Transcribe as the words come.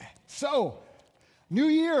So, New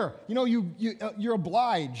Year, you're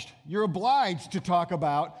obliged. You're obliged to talk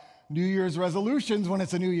about New Year's resolutions when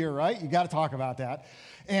it's a new year, right? You got to talk about that.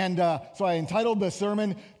 And so I entitled the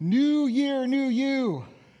sermon, New Year, New You.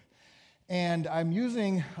 And I'm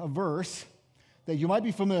using a verse that you might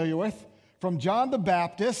be familiar with from John the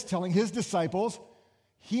Baptist telling his disciples,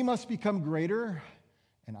 he must become greater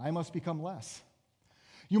and I must become less.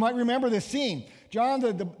 You might remember this scene. John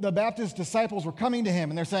the Baptist's disciples were coming to him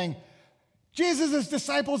and they're saying, Jesus'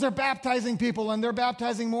 disciples are baptizing people and they're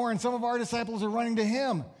baptizing more and some of our disciples are running to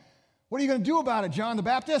him. What are you going to do about it, John the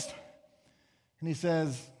Baptist? And he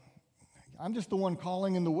says, I'm just the one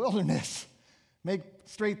calling in the wilderness. Make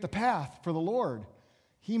straight the path for the Lord.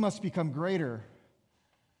 He must become greater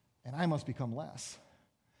and I must become less.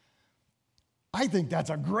 I think that's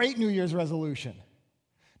a great New Year's resolution.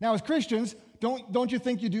 Now, as Christians, don't you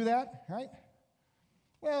think you do that, right?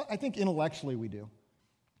 Well, I think intellectually we do.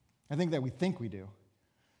 I think that we think we do.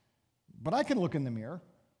 But I can look in the mirror.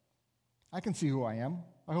 I can see who I am.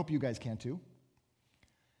 I hope you guys can too.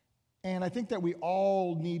 And I think that we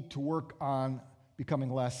all need to work on becoming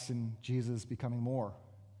less and Jesus becoming more.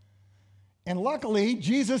 And luckily,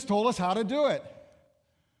 Jesus told us how to do it.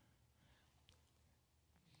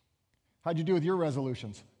 How'd you do with your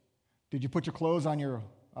resolutions? Did you put your clothes on your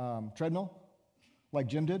treadmill like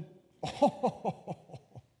Jim did? Oh.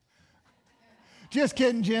 Just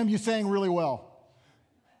kidding, Jim. You sang really well.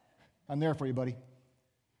 I'm there for you, buddy.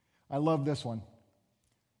 I love this one.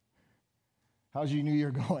 How's your new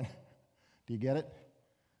year going? Do you get it?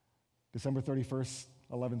 December 31st,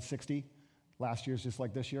 1160. Last year's just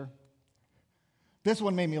like this year. This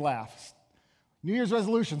one made me laugh. New Year's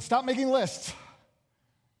resolution, stop making lists.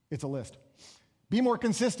 It's a list. Be more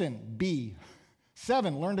consistent. B.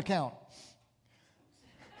 7, learn to count.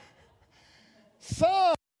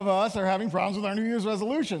 Some of us are having problems with our New Year's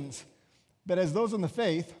resolutions. But as those in the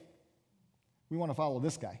faith, we want to follow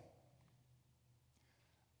this guy.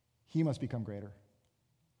 He must become greater.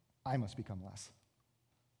 I must become less.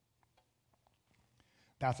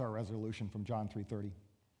 That's our resolution from John 3:30.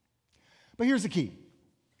 But here's the key.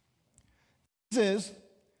 Jesus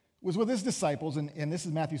was with his disciples, and this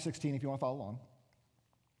is Matthew 16 if you want to follow along.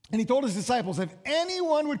 And he told his disciples, if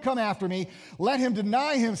anyone would come after me, let him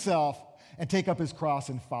deny himself and take up his cross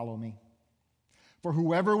and follow me. For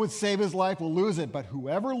whoever would save his life will lose it, but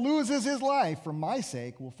whoever loses his life for my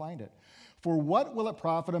sake will find it. For what will it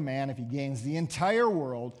profit a man if he gains the entire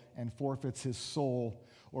world and forfeits his soul?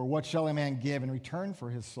 Or what shall a man give in return for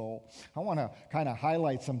his soul? I want to kind of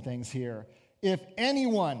highlight some things here. If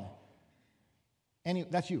anyone,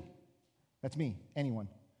 that's you, that's me, anyone.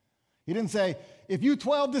 He didn't say, if you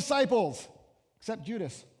 12 disciples, except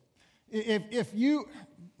Judas,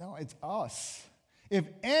 no, it's us. If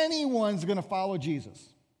anyone's going to follow Jesus,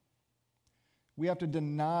 we have to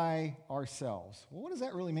deny ourselves. Well, what does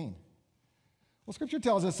that really mean? Well, Scripture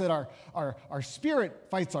tells us that our spirit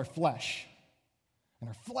fights our flesh, and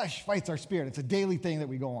our flesh fights our spirit. It's a daily thing that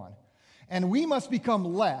we go on. And we must become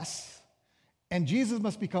less, and Jesus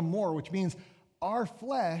must become more, which means our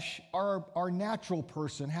flesh, our natural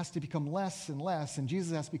person has to become less and less, and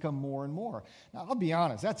Jesus has to become more and more. Now, I'll be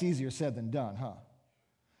honest, that's easier said than done, huh?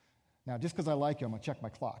 Now, just because I like you, I'm going to check my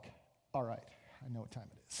clock. All right, I know what time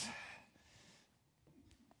it is.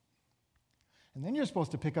 And then you're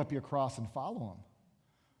supposed to pick up your cross and follow him.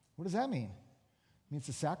 What does that mean? It means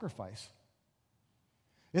to sacrifice.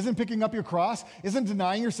 Isn't picking up your cross, isn't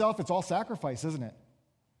denying yourself, it's all sacrifice, isn't it?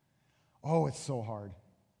 Oh, it's so hard.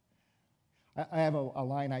 I have a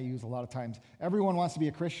line I use a lot of times. Everyone wants to be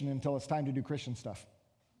a Christian until it's time to do Christian stuff.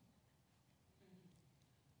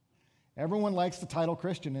 Everyone likes the title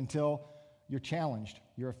Christian until you're challenged,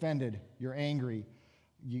 you're offended, you're angry.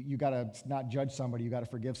 You got to not judge somebody, you got to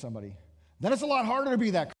forgive somebody. Then it's a lot harder to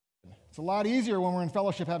be that Christian. It's a lot easier when we're in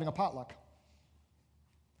fellowship having a potluck.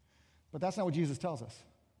 But that's not what Jesus tells us.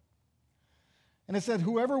 And it said,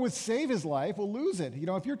 whoever would save his life will lose it. You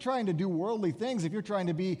know, if you're trying to do worldly things, if you're trying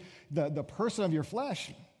to be the person of your flesh,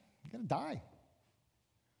 you're going to die.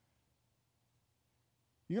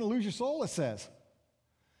 You're going to lose your soul, it says.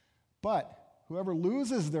 But whoever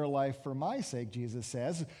loses their life for my sake, Jesus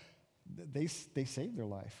says, they save their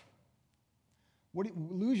life. What do you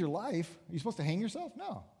lose your life? Are you supposed to hang yourself?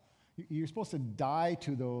 No. You're supposed to die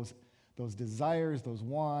to those desires, those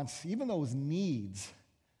wants, even those needs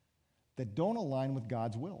that don't align with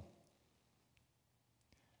God's will.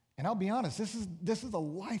 And I'll be honest, this is a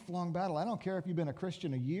lifelong battle. I don't care if you've been a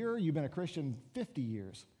Christian a year, you've been a Christian 50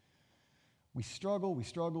 years. We struggle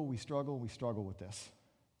with this.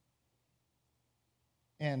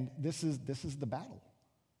 And this is the battle.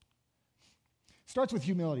 Starts with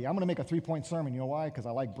humility. I'm going to make a 3-point sermon. You know why? Because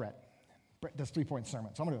I like Brett. Brett does 3-point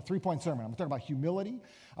sermons. So I'm going to do a 3-point sermon. I'm going to talk about humility.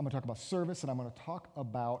 I'm going to talk about service. And I'm going to talk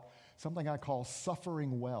about something I call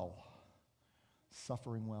suffering well.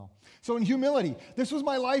 Suffering well. So in humility, this was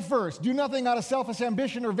my life verse. Do nothing out of selfish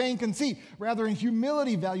ambition or vain conceit. Rather, in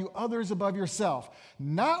humility, value others above yourself.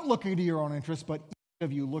 Not looking to your own interests, but each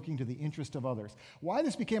of you looking to the interest of others. Why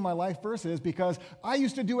this became my life verse is because I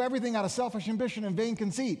used to do everything out of selfish ambition and vain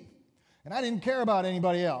conceit. And I didn't care about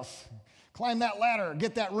anybody else. Climb that ladder,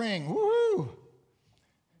 get that ring, woohoo!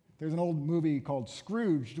 There's an old movie called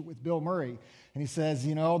Scrooged with Bill Murray, and he says,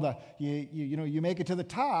 you make it to the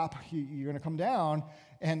top, you're going to come down,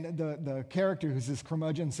 and the character who's this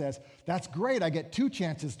curmudgeon says, that's great, I get 2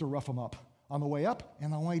 chances to rough him up, on the way up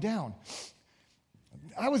and on the way down.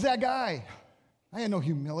 I was that guy. I had no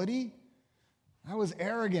humility. I was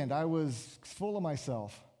arrogant. I was full of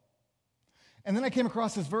myself. And then I came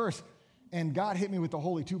across this verse, and God hit me with the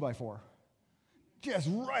holy 2x4. Just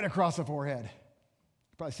right across the forehead.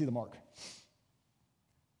 You probably see the mark.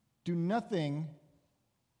 Do nothing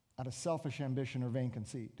out of selfish ambition or vain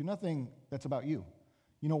conceit. Do nothing that's about you.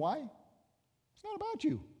 You know why? It's not about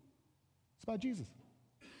you. It's about Jesus.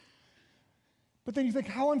 But then you think,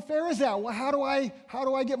 how unfair is that? Well, how do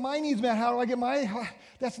I get my needs met? How do I get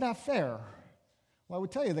that's not fair. Well, I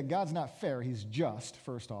would tell you that God's not fair. He's just,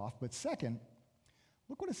 first off. But second,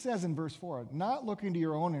 look what it says in verse 4. Not looking to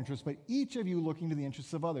your own interests, but each of you looking to the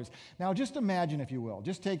interests of others. Now, just imagine, if you will.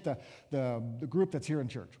 Just take the group that's here in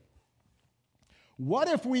church. What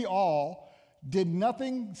if we all did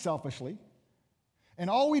nothing selfishly, and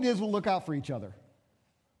all we did was look out for each other?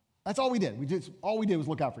 That's all we did. All we did was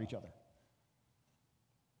look out for each other.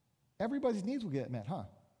 Everybody's needs will get met, huh?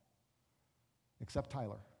 Except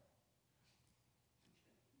Tyler.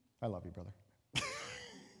 I love you, brother.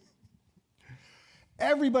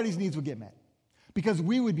 Everybody's needs would get met because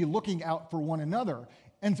we would be looking out for one another.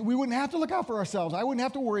 And so we wouldn't have to look out for ourselves. I wouldn't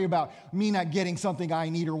have to worry about me not getting something I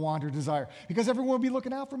need or want or desire because everyone would be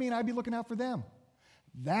looking out for me and I'd be looking out for them.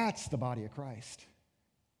 That's the body of Christ.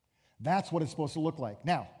 That's what it's supposed to look like.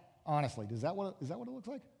 Now, honestly, is that what it looks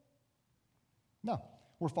like? No.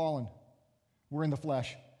 We're fallen. We're in the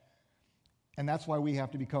flesh. And that's why we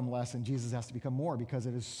have to become less and Jesus has to become more, because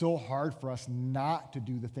it is so hard for us not to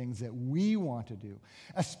do the things that we want to do,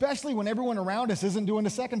 especially when everyone around us isn't doing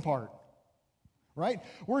the second part, right?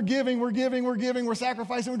 We're giving, we're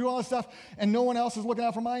sacrificing, we're doing all this stuff, and no one else is looking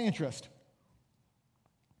out for my interest.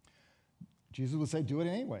 Jesus would say, do it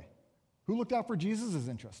anyway. Who looked out for Jesus'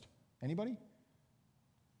 interest? Anybody?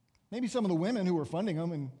 Maybe some of the women who were funding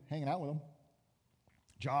him and hanging out with him.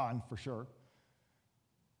 John, for sure.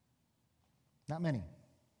 Not many.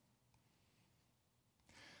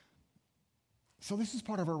 So this is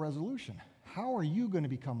part of our resolution. How are you going to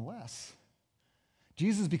become less?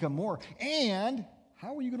 Jesus become more. And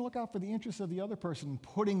how are you going to look out for the interests of the other person,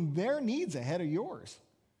 putting their needs ahead of yours?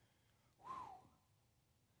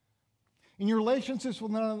 In your relationships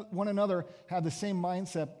with one another, have the same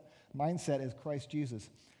mindset as Christ Jesus.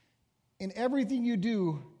 In everything you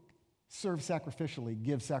do, serve sacrificially,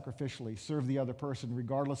 give sacrificially, serve the other person,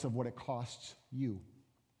 regardless of what it costs you.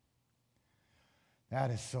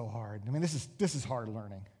 That is so hard. I mean, this is hard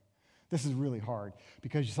learning. This is really hard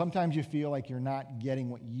because sometimes you feel like you're not getting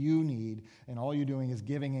what you need and all you're doing is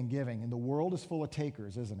giving and giving. And the world is full of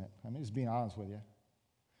takers, isn't it? I mean, just being honest with you.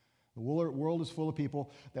 The world is full of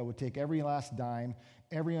people that would take every last dime,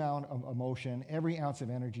 every ounce of emotion, every ounce of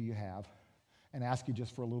energy you have and ask you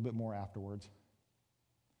just for a little bit more afterwards.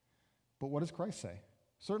 But what does Christ say?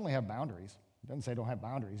 Certainly have boundaries. He doesn't say don't have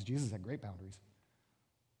boundaries. Jesus had great boundaries.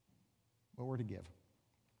 But we're to give.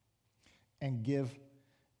 And give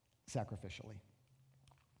sacrificially.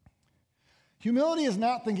 Humility is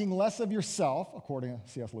not thinking less of yourself, according to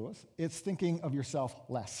C.S. Lewis. It's thinking of yourself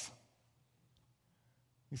less.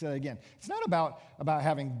 He said again, it's not about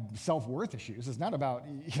having self-worth issues. It's not about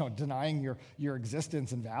denying your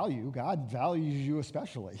existence and value. God values you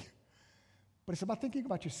especially. But it's about thinking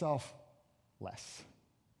about yourself less.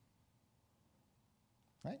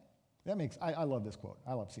 Right? I love this quote.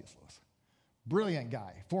 I love C.S. Lewis. Brilliant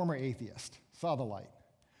guy, former atheist, saw the light.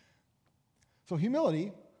 So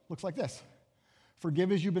humility looks like this.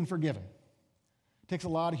 Forgive as you've been forgiven. It takes a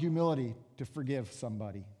lot of humility to forgive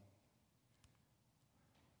somebody.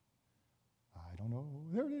 I don't know.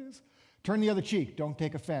 There it is. Turn the other cheek. Don't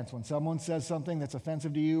take offense. When someone says something that's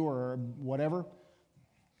offensive to you or whatever,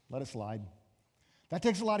 let it slide. That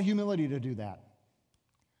takes a lot of humility to do that.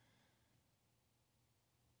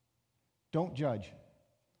 Don't judge.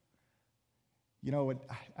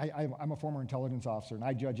 I'm a former intelligence officer, and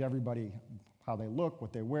I judge everybody how they look,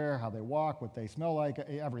 what they wear, how they walk, what they smell like,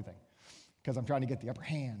 everything. Because I'm trying to get the upper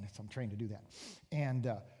hand, so I'm trained to do that. And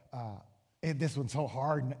this one's so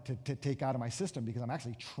hard to take out of my system because I'm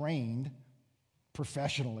actually trained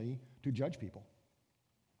professionally to judge people.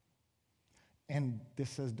 And this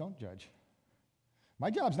says, don't judge. My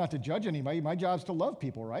job's not to judge anybody. My job's to love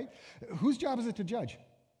people, right? Whose job is it to judge?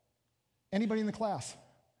 Anybody in the class?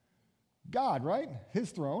 God, right? His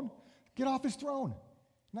throne. Get off his throne.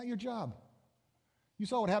 Not your job. You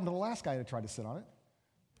saw what happened to the last guy that tried to sit on it.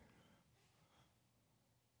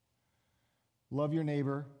 Love your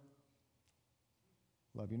neighbor.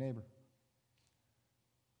 Love your neighbor.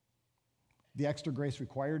 The extra grace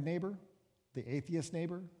required neighbor, the atheist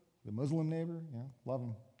neighbor, the Muslim neighbor, love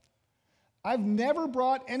him. I've never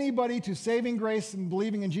brought anybody to saving grace and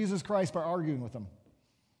believing in Jesus Christ by arguing with them.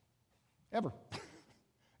 Ever.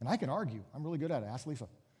 And I can argue. I'm really good at it. Ask Lisa.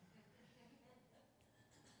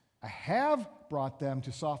 I have brought them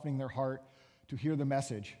to softening their heart to hear the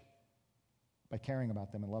message by caring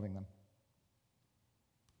about them and loving them.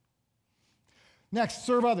 Next,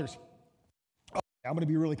 serve others. Okay, I'm going to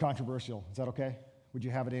be really controversial. Is that okay? Would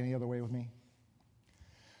you have it any other way with me?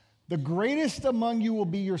 The greatest among you will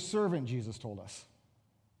be your servant, Jesus told us.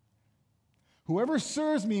 Whoever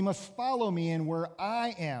serves me must follow me, and where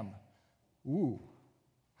I am. Ooh,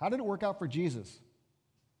 how did it work out for Jesus?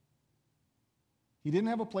 He didn't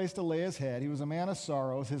have a place to lay his head. He was a man of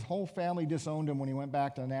sorrows. His whole family disowned him when he went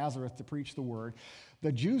back to Nazareth to preach the word.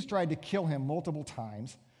 The Jews tried to kill him multiple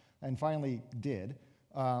times and finally did.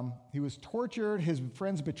 He was tortured. His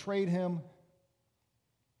friends betrayed him.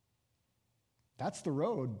 That's the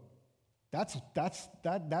road. That's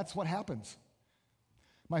what happens.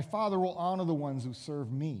 My Father will honor the ones who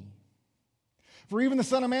serve me. For even the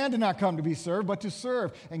Son of Man did not come to be served, but to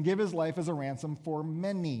serve and give his life as a ransom for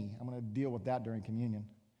many. I'm going to deal with that during communion,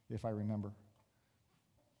 if I remember.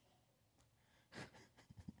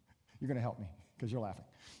 You're going to help me because you're laughing.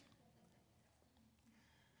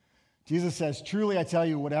 Jesus says, truly I tell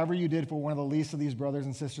you, whatever you did for one of the least of these brothers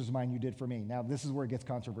and sisters of mine, you did for me. Now, this is where it gets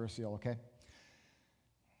controversial, okay?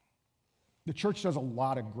 The church does a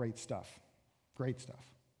lot of great stuff. Great stuff.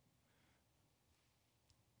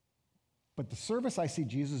 But the service I see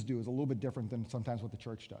Jesus do is a little bit different than sometimes what the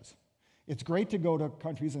church does. It's great to go to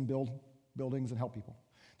countries and build buildings and help people.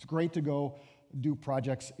 It's great to go do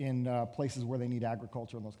projects in places where they need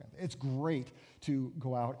agriculture and those kinds of things. It's great to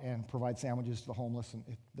go out and provide sandwiches to the homeless, and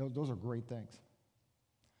those are great things.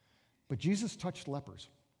 But Jesus touched lepers.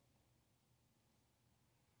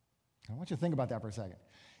 I want you to think about that for a second.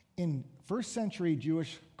 In first century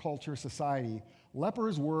Jewish culture society,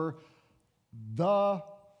 lepers were the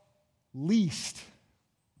least.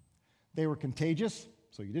 They were contagious,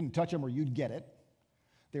 so you didn't touch them or you'd get it.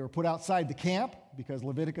 They were put outside the camp because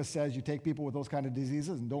Leviticus says you take people with those kind of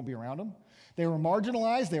diseases and don't be around them. They were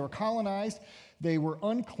marginalized, they were colonized, they were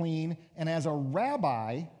unclean, and as a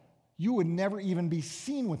rabbi, you would never even be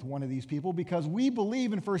seen with one of these people because we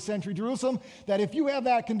believe in first century Jerusalem that if you have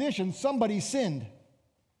that condition, somebody sinned.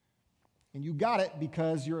 And you got it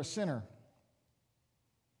because you're a sinner.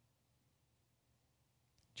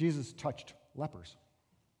 Jesus touched lepers.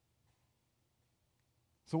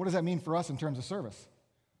 So what does that mean for us in terms of service?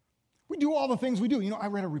 We do all the things we do. You know, I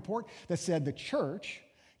read a report that said the church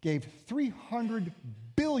gave $300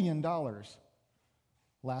 billion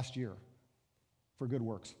last year for good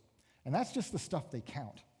works. And that's just the stuff they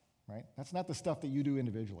count, right? That's not the stuff that you do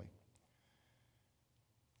individually.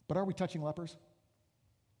 But are we touching lepers?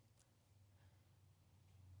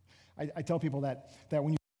 I tell people that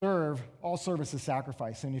when you serve, all service is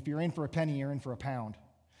sacrifice. And if you're in for a penny, you're in for a pound,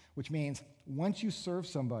 which means once you serve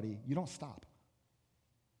somebody, you don't stop.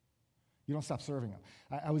 You don't stop serving them.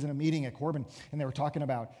 I was in a meeting at Corbin, and they were talking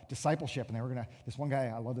about discipleship, and they were going to, this one guy,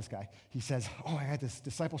 I love this guy, he says, I had this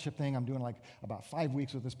discipleship thing, I'm doing like about 5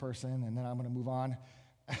 weeks with this person, and then I'm going to move on.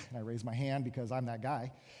 And I raised my hand because I'm that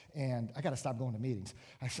guy, and I got to stop going to meetings.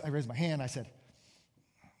 I raised my hand, I said,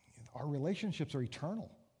 our relationships are eternal.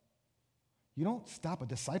 You don't stop a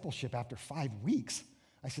discipleship after 5 weeks.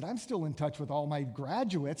 I said, I'm still in touch with all my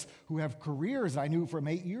graduates who have careers I knew from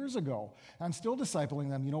 8 years ago. I'm still discipling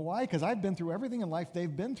them. You know why? Because I've been through everything in life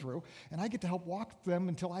they've been through, and I get to help walk them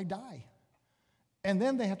until I die. And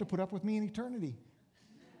then they have to put up with me in eternity.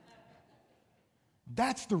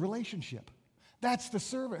 That's the relationship. That's the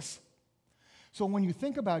service. So when you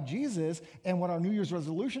think about Jesus and what our New Year's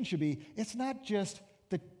resolution should be, it's not just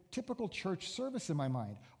the typical church service in my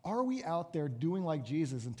mind. Are we out there doing like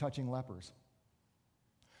Jesus and touching lepers?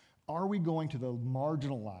 Are we going to the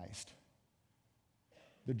marginalized,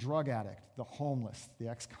 the drug addict, the homeless, the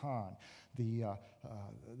ex-con, the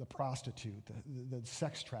the prostitute, the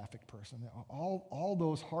sex trafficked person, all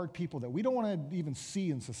those hard people that we don't want to even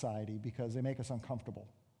see in society because they make us uncomfortable.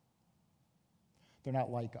 They're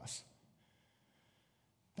not like us.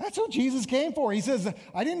 That's what Jesus came for. He says,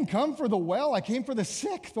 I didn't come for the well, I came for the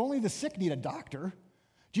sick. Only the sick need a doctor.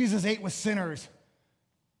 Jesus ate with sinners.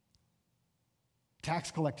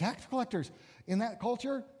 Tax collectors. In that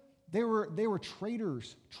culture, they were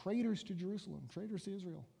traitors to Jerusalem, traitors to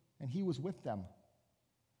Israel, and he was with them.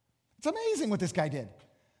 It's amazing what this guy did.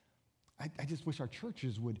 I just wish our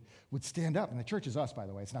churches would stand up, and the church is us, by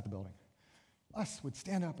the way, it's not the building. Us would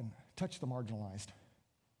stand up and touch the marginalized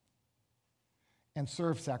and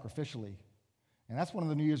serve sacrificially. And that's one of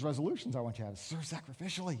the New Year's resolutions I want you to have, is serve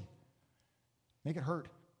sacrificially. Make it hurt.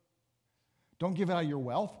 Don't give out of your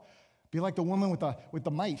wealth. Be like the woman with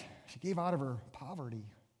the mite. She gave out of her poverty.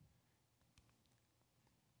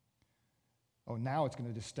 Oh, now it's going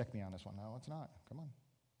to just stick me on this one. No, it's not. Come on.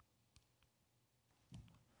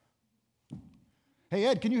 Hey,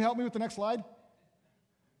 Ed, can you help me with the next slide?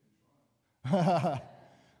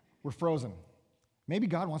 We're frozen. Maybe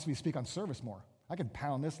God wants me to speak on service more. I could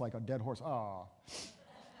pound this like a dead horse. Oh.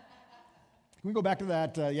 Can we go back to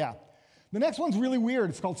that? Yeah. The next one's really weird.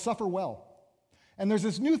 It's called Suffer Well. And there's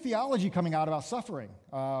this new theology coming out about suffering.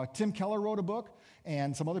 Tim Keller wrote a book,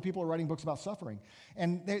 and some other people are writing books about suffering.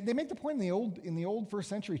 And they make the point in the old first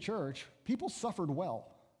century church, people suffered well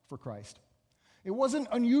for Christ. It wasn't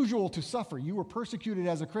unusual to suffer. You were persecuted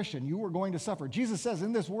as a Christian. You were going to suffer. Jesus says,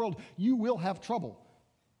 in this world, you will have trouble.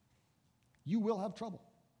 You will have trouble.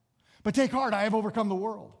 But take heart, I have overcome the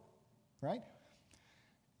world. Right?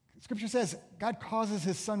 Scripture says God causes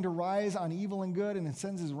his sun to rise on evil and good and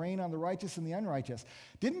sends his rain on the righteous and the unrighteous.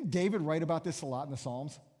 Didn't David write about this a lot in the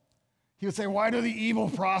Psalms? He would say, why do the evil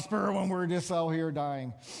prosper when we're just out here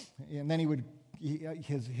dying? And then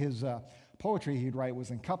his poetry he'd write was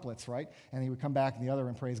in couplets, right? And he would come back in the other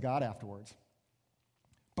and praise God afterwards.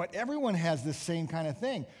 But everyone has this same kind of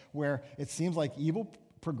thing where it seems like evil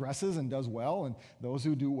progresses and does well, and those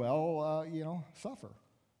who do well, suffer.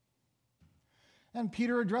 And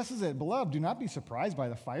Peter addresses it. Beloved, do not be surprised by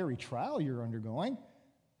the fiery trial you're undergoing,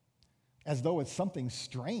 as though it's something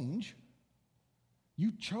strange.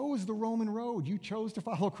 You chose the Roman road. You chose to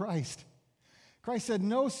follow Christ. Christ said,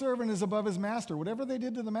 no servant is above his master. Whatever they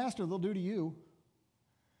did to the master, they'll do to you.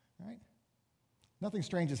 Right? Nothing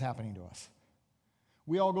strange is happening to us.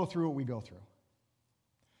 We all go through what we go through.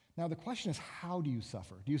 Now, the question is, how do you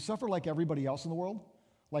suffer? Do you suffer like everybody else in the world?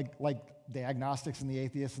 Like the agnostics and the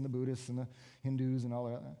atheists and the Buddhists and the Hindus and all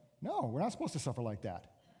that? No, we're not supposed to suffer like that.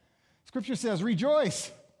 Scripture says,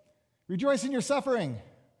 rejoice. Rejoice in your suffering.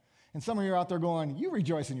 And some of you are out there going, you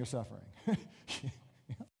rejoice in your suffering.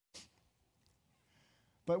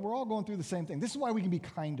 But we're all going through the same thing. This is why we can be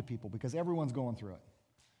kind to people, because everyone's going through it.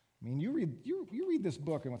 I mean, you read this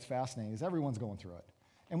book, and what's fascinating is everyone's going through it.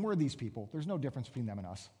 And we're these people. There's no difference between them and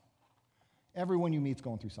us. Everyone you meet's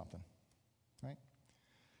going through something, right?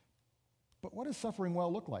 But what does suffering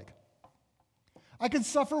well look like? I can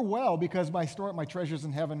suffer well because I store up my treasures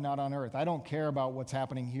in heaven, not on earth. I don't care about what's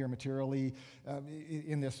happening here materially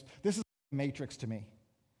in this. This is a matrix to me,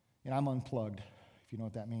 and I'm unplugged, if you know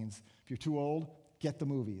what that means. If you're too old, get the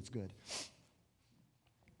movie. It's good.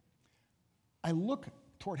 I look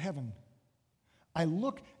toward heaven. I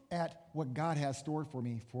look at what God has stored for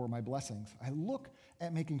me for my blessings. I look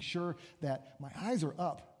at making sure that my eyes are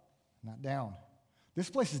up, not down. This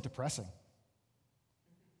place is depressing.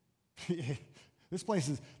 This place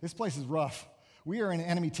is rough. We are in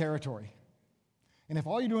enemy territory. And if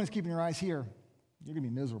all you're doing is keeping your eyes here, you're going to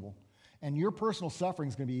be miserable. And your personal suffering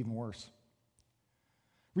is going to be even worse.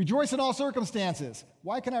 Rejoice in all circumstances.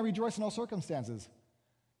 Why can I rejoice in all circumstances?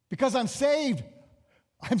 Because I'm saved.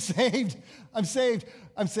 I'm saved. I'm saved.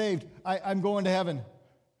 I'm saved. I'm going to heaven.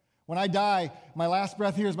 When I die, my last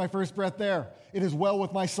breath here is my first breath there. It is well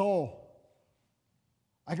with my soul.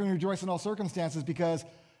 I can rejoice in all circumstances because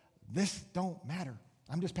this don't matter.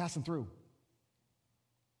 I'm just passing through.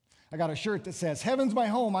 I got a shirt that says, heaven's my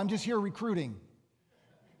home, I'm just here recruiting.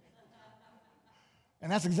 And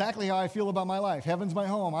that's exactly how I feel about my life. Heaven's my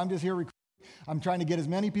home, I'm just here recruiting. I'm trying to get as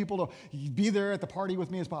many people to be there at the party with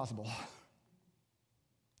me as possible.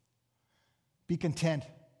 Be content.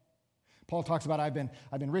 Paul talks about I've been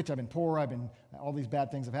rich, I've been poor, all these bad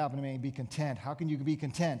things have happened to me. Be content. How can you be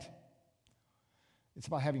content? It's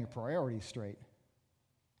about having your priorities straight.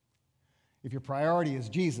 If your priority is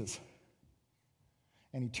Jesus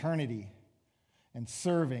and eternity and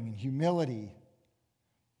serving and humility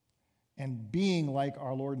and being like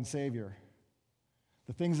our Lord and Savior,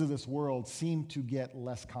 the things of this world seem to get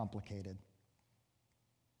less complicated.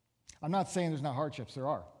 I'm not saying there's not hardships. There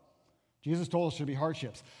are. Jesus told us there should be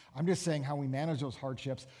hardships. I'm just saying how we manage those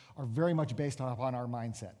hardships are very much based upon our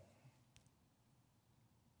mindset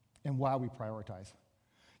and why we prioritize.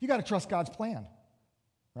 You got to trust God's plan,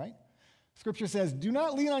 right? Scripture says, do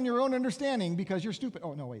not lean on your own understanding because you're stupid.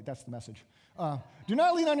 Oh, no, wait, that's the message. Do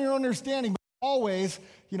not lean on your own understanding, but always,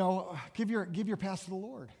 give your path to the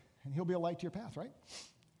Lord, and he'll be a light to your path, right?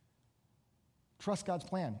 Trust God's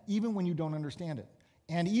plan, even when you don't understand it,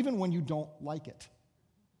 and even when you don't like it.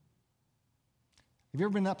 Have you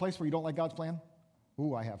ever been in that place where you don't like God's plan?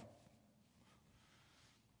 Ooh, I have.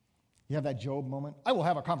 You have that Job moment. I will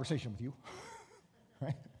have a conversation with you,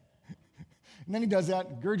 right? And then he does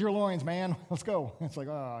that. Gird your loins, man. Let's go. It's like,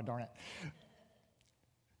 oh, darn it.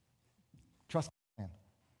 Trust the plan,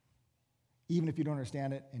 even if you don't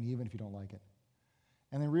understand it and even if you don't like it.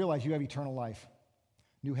 And then realize you have eternal life.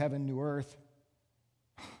 New heaven, new earth.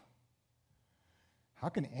 How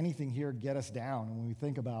can anything here get us down when we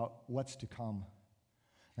think about what's to come?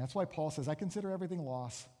 And that's why Paul says, I consider everything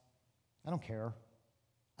loss. I don't care.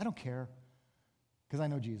 I don't care because I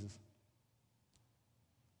know Jesus.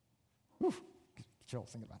 Whew. Chill,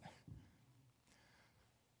 think about it.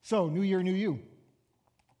 So, new year, new you.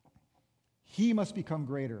 He must become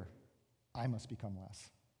greater. I must become less.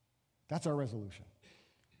 That's our resolution.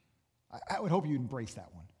 I would hope you embrace that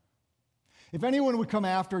one. If anyone would come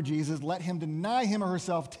after Jesus, let him deny him or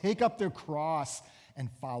herself, take up their cross, and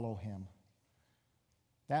follow him.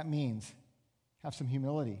 That means have some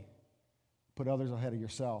humility. Put others ahead of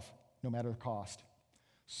yourself, no matter the cost.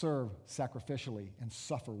 Serve sacrificially and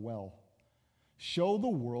suffer well. Show the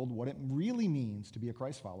world what it really means to be a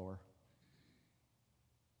Christ follower.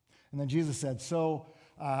 And then Jesus said,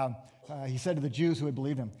 he said to the Jews who had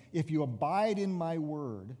believed him, if you abide in my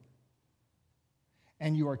word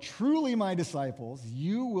and you are truly my disciples,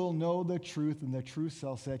 you will know the truth and the truth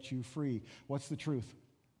shall set you free. What's the truth?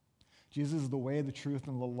 Jesus is the way, the truth,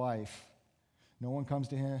 and the life. No one comes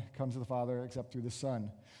to the Father except through the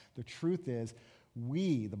Son. The truth is,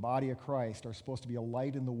 we, the body of Christ, are supposed to be a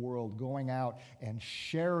light in the world, going out and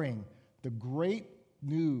sharing the great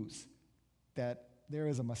news that there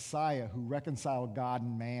is a Messiah who reconciled God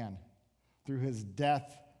and man through his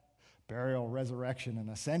death, burial, resurrection, and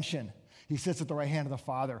ascension. He sits at the right hand of the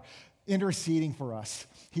Father, interceding for us.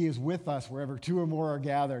 He is with us wherever two or more are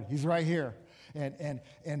gathered. He's right here. And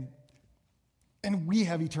we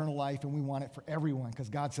have eternal life, and we want it for everyone because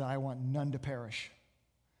God said, I want none to perish.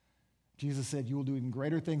 Jesus said, you will do even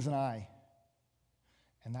greater things than I.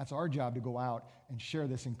 And that's our job to go out and share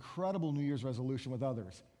this incredible New Year's resolution with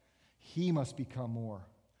others. He must become more.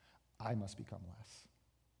 I must become less.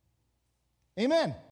 Amen.